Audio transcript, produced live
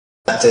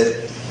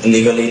acted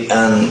illegally,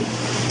 and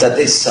that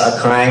is a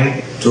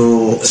crime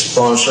to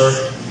sponsor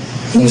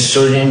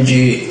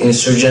insurgency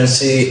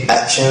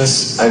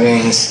actions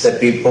against the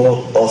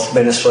people of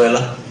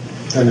Venezuela.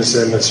 I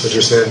understand that's what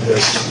you're saying,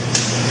 yes.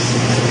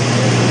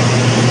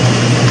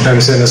 I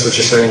understand that's what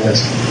you're saying,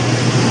 yes.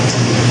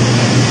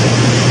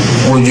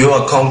 Would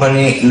your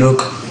company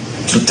look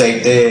to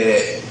take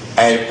the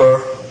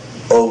airport,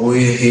 or will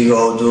he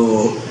go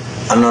to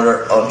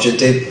another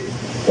objective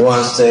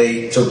once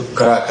they took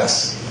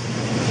Caracas?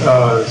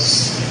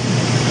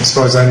 As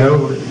far as I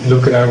know,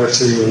 Luke and I were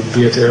to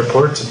be at the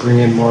airport to bring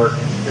in more.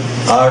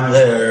 Are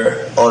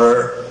there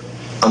other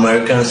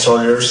American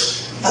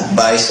soldiers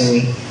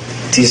advising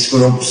these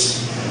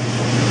groups?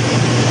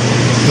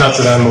 Not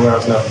that I'm aware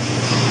of, no.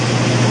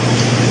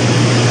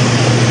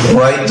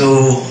 Why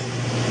do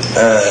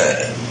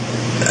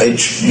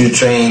you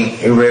train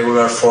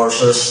irregular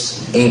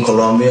forces in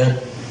Colombia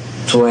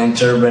to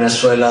enter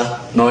Venezuela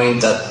knowing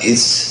that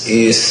it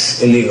is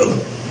illegal?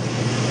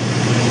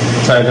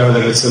 I know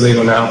that it's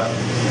illegal now.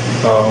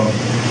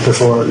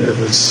 Before it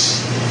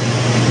was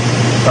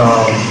a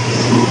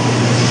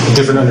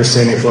different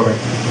understanding for me.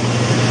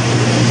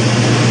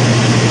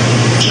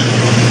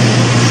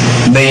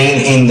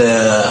 Being in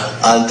the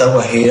Alta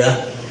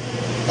Guajira,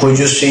 could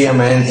you see a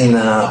man in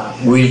a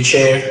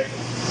wheelchair?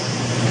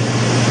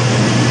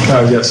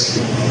 Yes.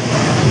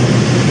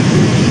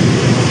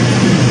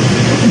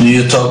 Do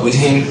you talk with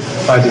him?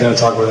 I did not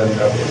talk with him,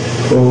 no.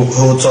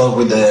 Who talked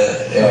with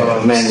the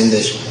man in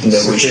the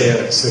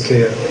wheelchair?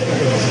 Sakea.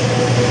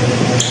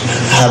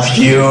 Have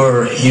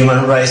your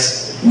human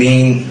rights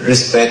been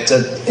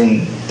respected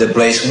in the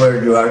place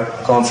where you are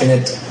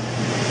confined?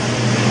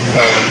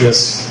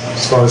 Yes.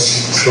 As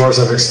far as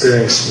I've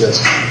experienced,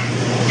 yes.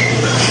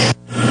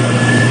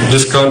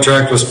 This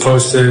contract was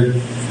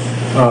posted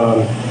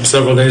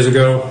several days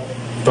ago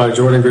by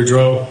Jordan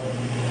Grodeau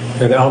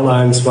and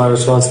outlines my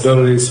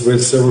responsibilities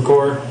with Civil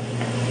Corps,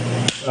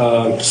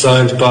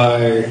 signed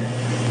by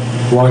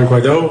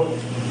Guaidó,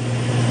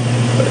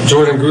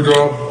 Jordan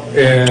Grodeau,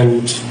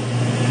 and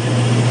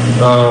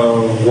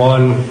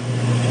Juan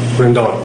Rendon.